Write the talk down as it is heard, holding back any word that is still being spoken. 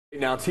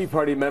Now, Tea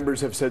Party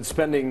members have said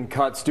spending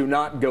cuts do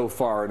not go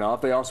far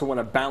enough. They also want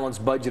a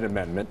balanced budget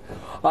amendment.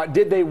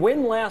 Did they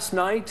win last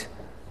night?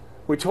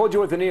 We told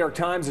you what the New York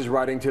Times is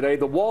writing today.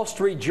 The Wall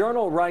Street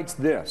Journal writes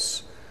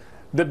this.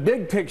 The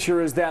big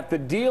picture is that the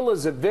deal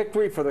is a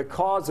victory for the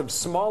cause of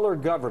smaller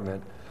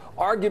government,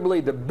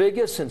 arguably the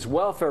biggest since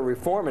welfare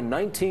reform in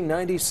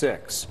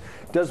 1996.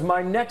 Does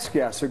my next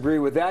guest agree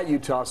with that?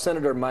 Utah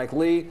Senator Mike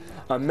Lee,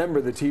 a member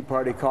of the Tea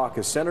Party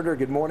caucus. Senator,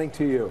 good morning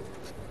to you.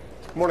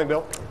 Good morning,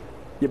 Bill.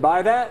 You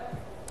buy that?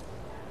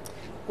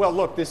 Well,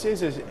 look, this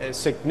is a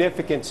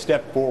significant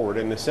step forward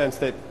in the sense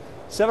that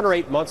 7 or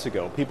 8 months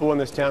ago, people in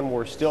this town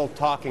were still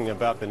talking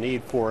about the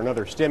need for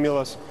another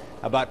stimulus,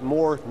 about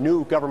more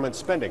new government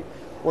spending.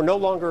 We're no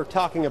longer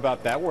talking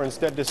about that. We're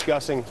instead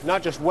discussing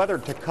not just whether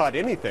to cut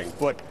anything,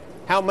 but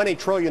how many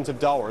trillions of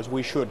dollars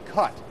we should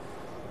cut.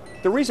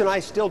 The reason I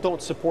still don't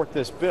support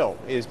this bill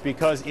is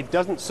because it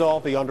doesn't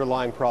solve the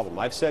underlying problem.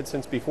 I've said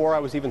since before I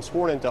was even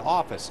sworn into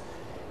office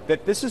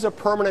that this is a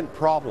permanent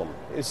problem.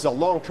 This is a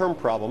long-term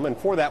problem, and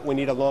for that we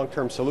need a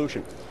long-term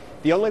solution.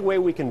 The only way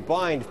we can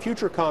bind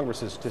future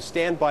Congresses to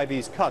stand by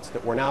these cuts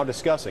that we're now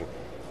discussing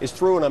is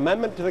through an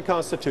amendment to the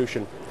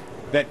Constitution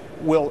that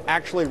will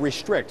actually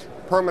restrict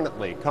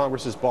permanently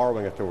Congress's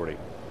borrowing authority.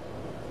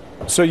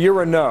 So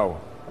you're a no?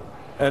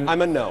 And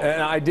I'm a no.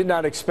 And I did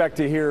not expect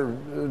to hear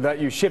that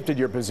you shifted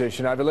your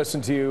position. I've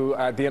listened to you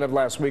at the end of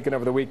last week and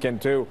over the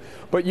weekend too.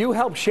 But you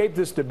helped shape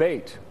this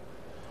debate.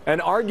 And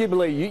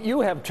arguably,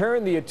 you have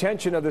turned the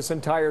attention of this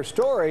entire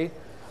story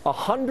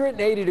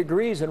 180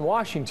 degrees in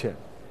Washington.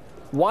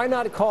 Why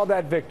not call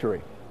that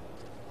victory?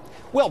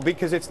 Well,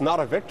 because it's not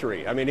a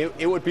victory. I mean,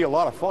 it would be a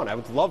lot of fun. I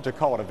would love to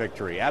call it a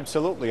victory.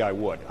 Absolutely, I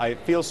would. I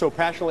feel so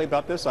passionately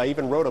about this. I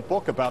even wrote a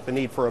book about the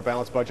need for a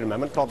balanced budget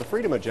amendment called the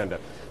Freedom Agenda.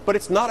 But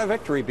it's not a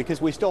victory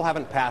because we still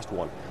haven't passed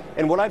one.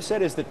 And what I've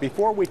said is that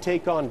before we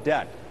take on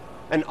debt,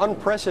 an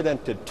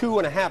unprecedented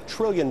 $2.5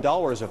 trillion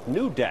of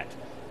new debt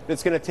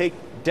that's going to take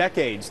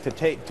decades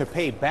to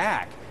pay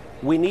back,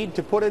 we need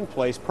to put in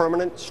place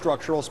permanent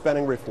structural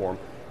spending reform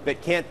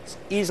that can't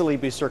easily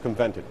be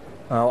circumvented.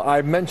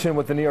 I mentioned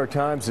what the New York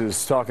Times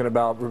is talking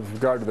about with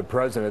regard to the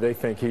president. They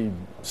think he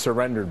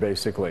surrendered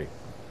basically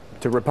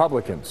to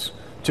Republicans,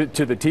 to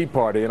the Tea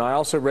Party. And I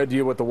also read to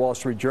you what the Wall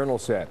Street Journal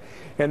said.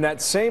 In that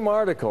same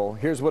article,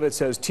 here's what it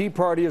says. Tea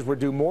Partiers will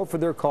do more for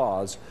their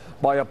cause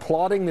by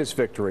applauding this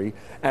victory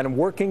and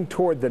working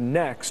toward the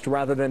next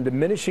rather than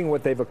diminishing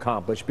what they've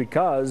accomplished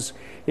because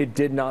it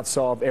did not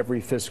solve every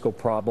fiscal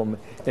problem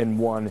in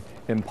one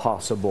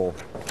impossible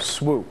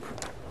swoop.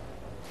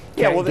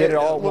 Can't get it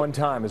all at one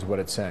time is what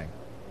it's saying.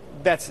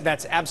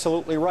 That's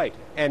absolutely right.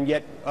 And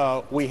yet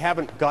we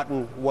haven't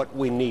gotten what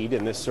we need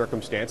in this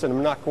circumstance, and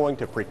I'm not going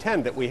to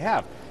pretend that we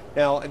have.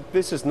 Now,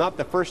 this is not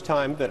the first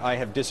time that I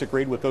have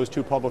disagreed with those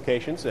two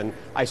publications, and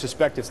I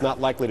suspect it's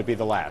not likely to be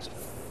the last.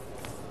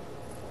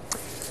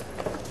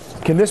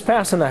 Can this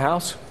pass in the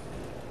House?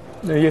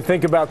 You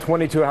think about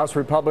 22 House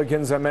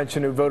Republicans I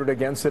mentioned who voted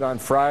against it on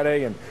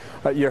Friday, and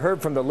you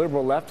heard from the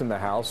liberal left in the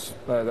House.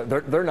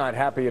 They're not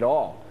happy at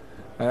all.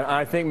 And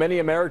I think many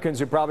Americans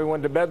who probably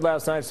went to bed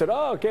last night said,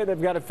 oh, okay,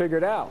 they've got it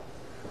figured out.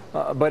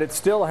 But it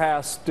still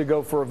has to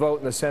go for a vote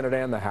in the Senate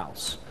and the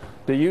House.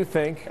 Do you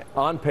think,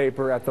 on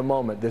paper, at the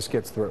moment, this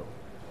gets through?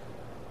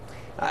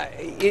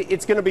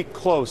 It's going to be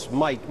close.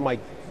 My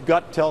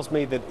gut tells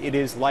me that it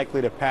is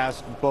likely to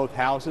pass both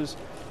houses,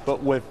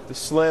 but with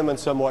slim and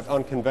somewhat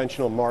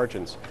unconventional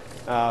margins.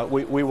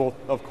 We will,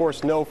 of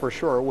course, know for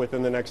sure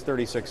within the next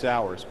 36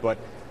 hours. But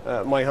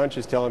my hunch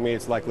is telling me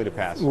it's likely to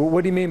pass.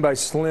 What do you mean by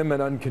slim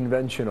and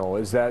unconventional?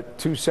 Is that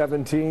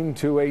 217,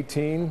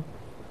 218?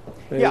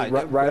 Yeah,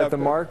 right at the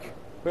mark?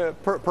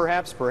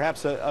 Perhaps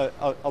a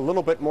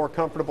little bit more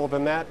comfortable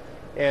than that.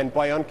 And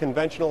by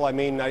unconventional, I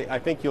mean I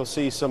think you'll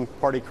see some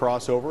party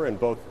crossover in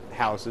both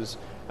houses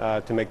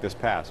to make this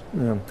pass.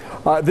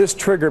 Yeah. This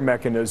trigger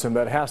mechanism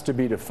that has to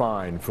be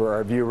defined for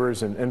our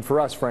viewers and for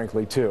us,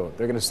 frankly, too.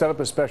 They're going to set up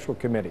a special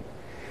committee.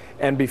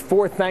 And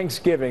before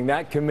Thanksgiving,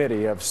 that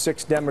committee of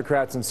 6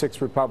 Democrats and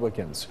 6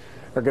 Republicans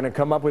are going to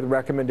come up with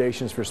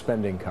recommendations for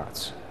spending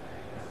cuts.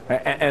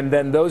 And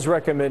then those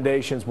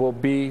recommendations will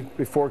be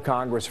before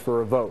Congress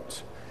for a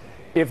vote.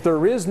 If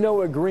there is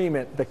no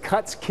agreement, the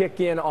cuts kick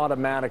in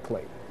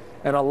automatically.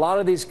 And a lot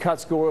of these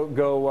cuts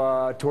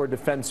go toward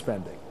defense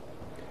spending.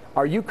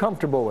 Are you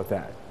comfortable with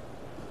that?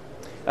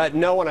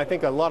 No, and I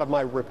think a lot of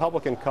my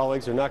Republican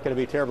colleagues are not going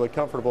to be terribly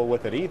comfortable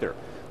with it either.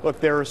 Look,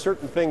 there are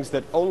certain things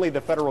that only the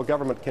federal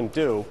government can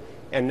do,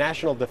 and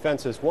national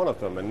defense is one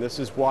of them. And this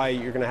is why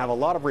you're going to have a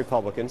lot of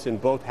Republicans in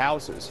both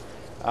houses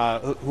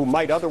who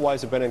might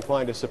otherwise have been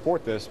inclined to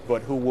support this,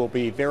 but who will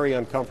be very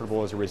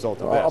uncomfortable as a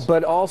result of this.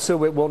 But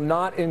also it will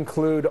not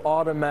include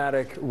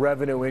automatic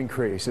revenue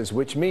increases,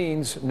 which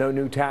means no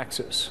new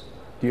taxes.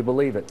 Do you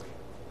believe it?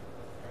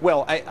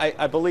 Well,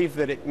 I believe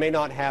that it may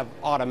not have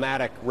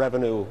automatic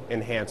revenue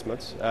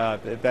enhancements.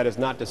 That is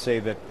not to say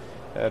that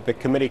the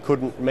committee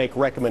couldn't make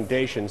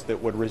recommendations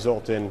that would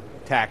result in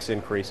tax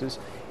increases,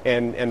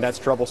 and that's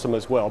troublesome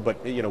as well.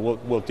 But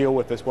we'll deal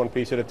with this one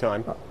piece at a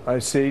time. I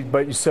see.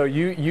 But so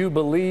you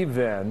believe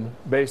then,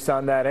 based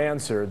on that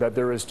answer, that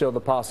there is still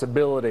the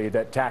possibility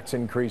that tax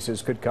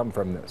increases could come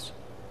from this?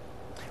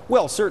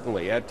 Well,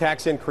 certainly.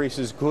 Tax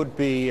increases could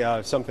be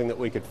something that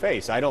we could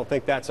face. I don't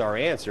think that's our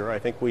answer. I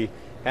think we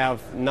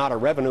have not a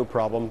revenue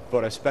problem,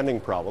 but a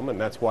spending problem,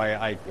 and that's why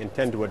I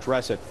intend to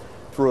address it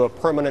through a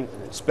permanent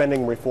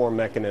spending reform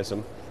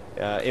mechanism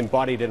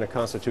embodied in a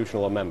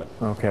constitutional amendment.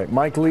 Okay.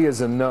 Mike Lee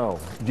is a no.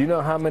 Do you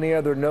know how many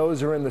other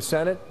no's are in the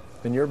Senate,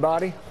 in your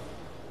body?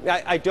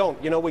 I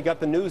don't. We got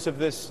the news of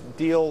this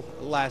deal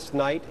last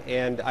night,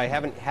 and I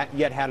haven't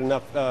yet had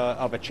enough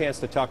of a chance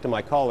to talk to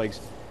my colleagues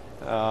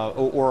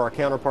or our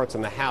counterparts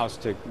in the House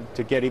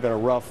to get even a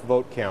rough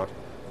vote count.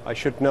 I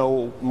should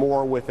know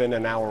more within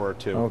an hour or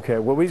two. Okay.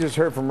 Well, we just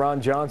heard from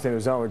Ron Johnson, who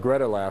was on with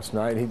Greta last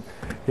night.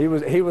 He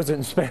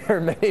wasn't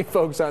sparing many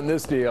folks on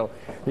this deal.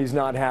 He's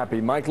not happy.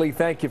 Mike Lee,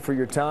 thank you for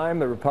your time.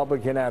 The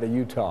Republican out of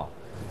Utah.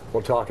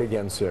 We'll talk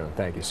again soon.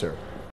 Thank you, sir.